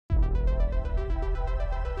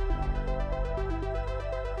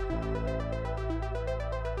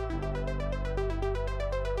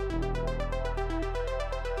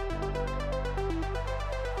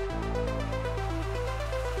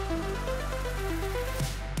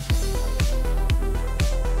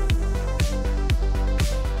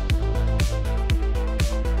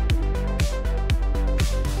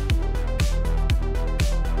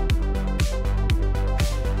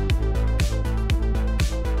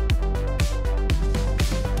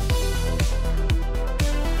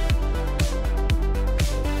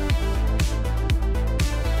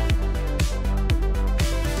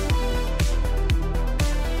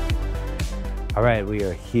All right, we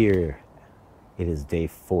are here. It is day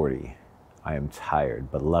 40. I am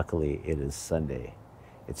tired, but luckily it is Sunday.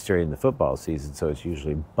 It's during the football season, so it's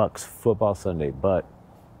usually Bucks football Sunday, but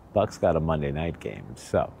Bucks got a Monday night game.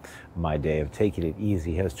 So my day of taking it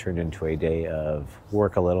easy has turned into a day of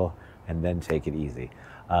work a little and then take it easy.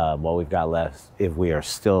 What we've got left, if we are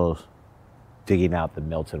still digging out the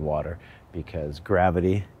melted water, because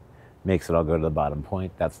gravity makes it all go to the bottom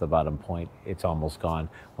point. That's the bottom point. It's almost gone.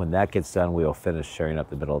 When that gets done, we will finish shoring up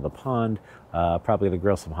the middle of the pond. Probably gonna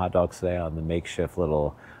grill some hot dogs today on the makeshift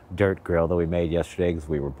little dirt grill that we made yesterday because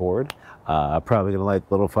we were bored. Probably gonna light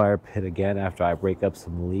the little fire pit again after I break up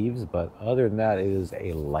some leaves. But other than that, it is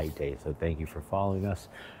a light day. So thank you for following us.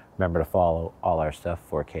 Remember to follow all our stuff,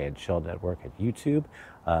 4K and Chill Network at YouTube.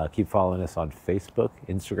 Keep following us on Facebook,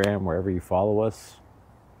 Instagram, wherever you follow us.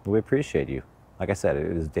 We appreciate you. Like I said,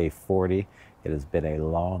 it is day 40. It has been a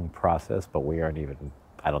long process, but we aren't even,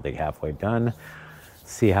 I don't think, halfway done.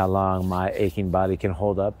 See how long my aching body can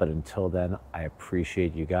hold up. But until then, I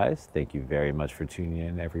appreciate you guys. Thank you very much for tuning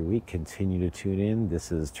in every week. Continue to tune in. This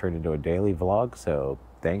has turned into a daily vlog. So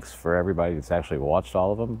thanks for everybody that's actually watched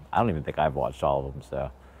all of them. I don't even think I've watched all of them. So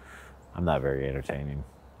I'm not very entertaining.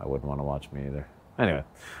 I wouldn't want to watch me either. Anyway,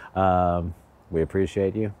 we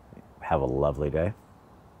appreciate you. Have a lovely day.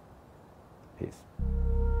 Peace.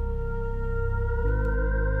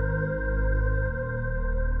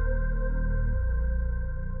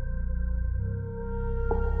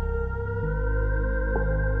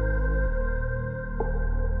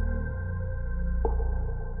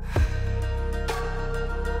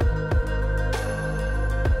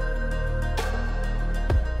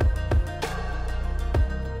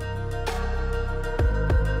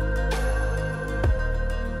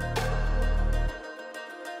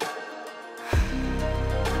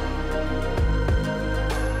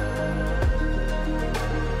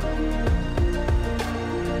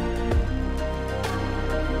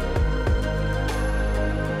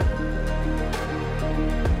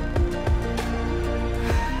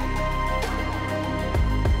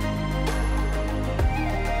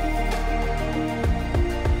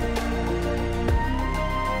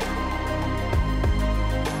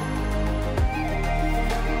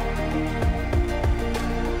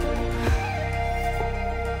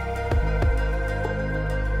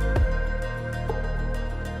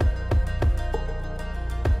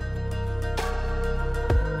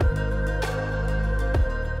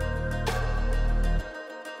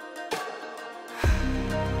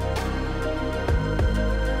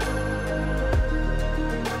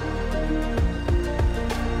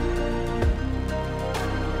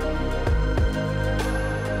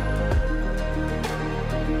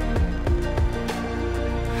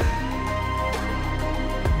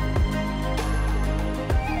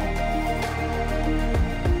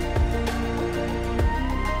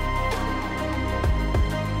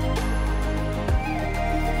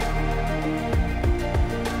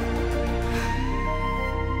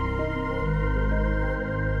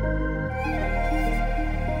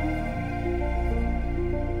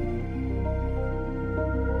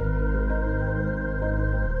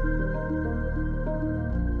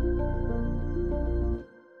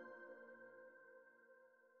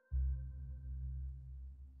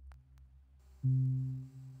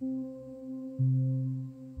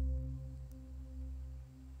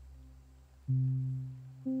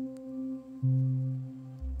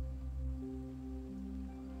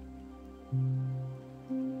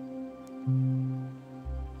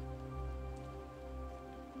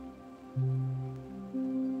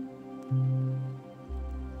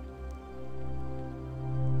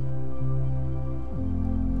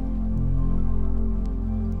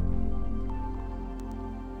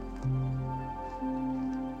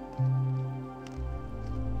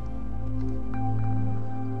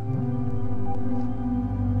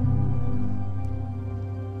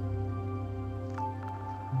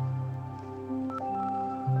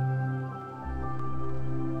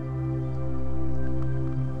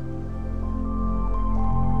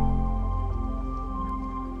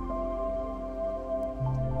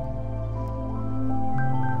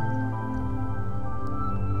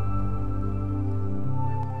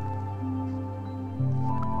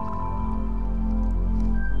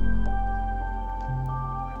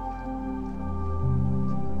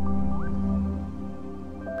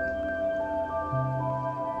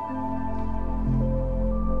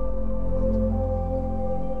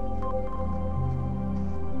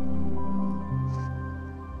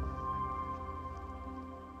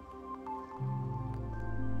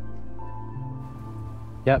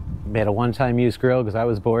 Yep, made a one-time use grill because I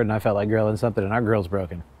was bored and I felt like grilling something and our grill's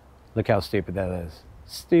broken. Look how stupid that is.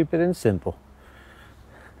 Stupid and simple.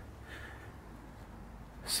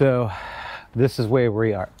 So this is where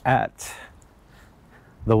we are at.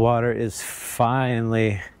 The water is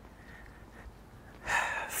finally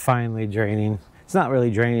draining. It's not really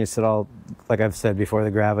draining, it's at all, like I've said before,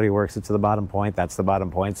 the gravity works it to the bottom point. That's the bottom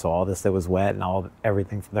point. So all this that was wet and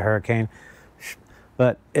everything from the hurricane,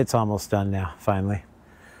 but it's almost done now, finally.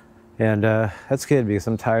 And that's good because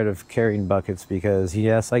I'm tired of carrying buckets, because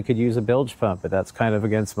yes, I could use a bilge pump, but that's kind of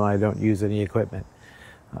against my don't use any equipment.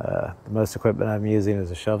 The most equipment I'm using is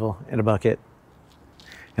a shovel and a bucket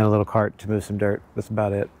and a little cart to move some dirt. That's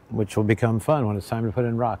about it, which will become fun when it's time to put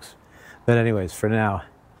in rocks. But anyways, for now,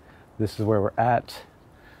 this is where we're at.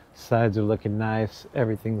 Sides are looking nice.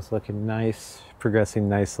 Everything's looking nice, progressing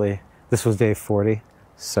nicely. This was day 40.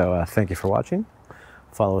 So thank you for watching.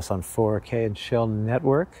 Follow us on 4K and Shell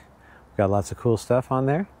Network. We've got lots of cool stuff on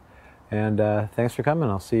there. And thanks for coming.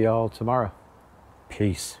 I'll see you all tomorrow.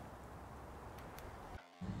 Peace.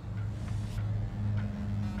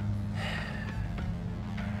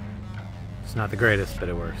 It's not the greatest, but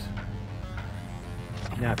it works.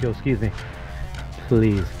 Now, if you'll excuse me,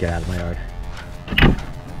 please get out of my yard.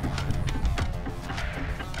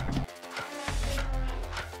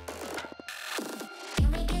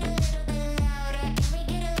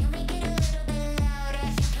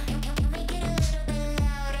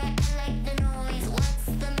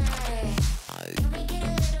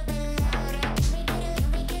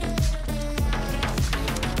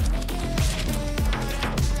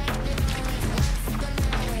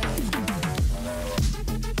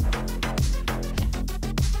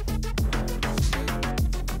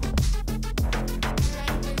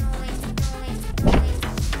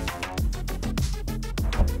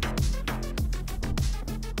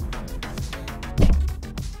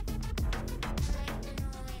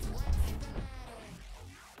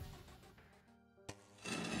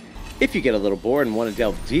 If you get a little bored and want to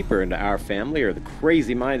delve deeper into our family or the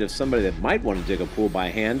crazy mind of somebody that might want to dig a pool by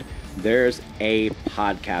hand, there's a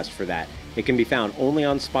podcast for that. It can be found only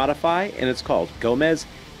on Spotify, and it's called Gomez,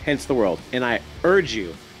 Hence the World. And I urge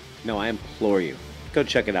you, no, I implore you, go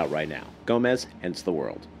check it out right now. Gomez, Hence the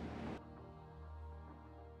World.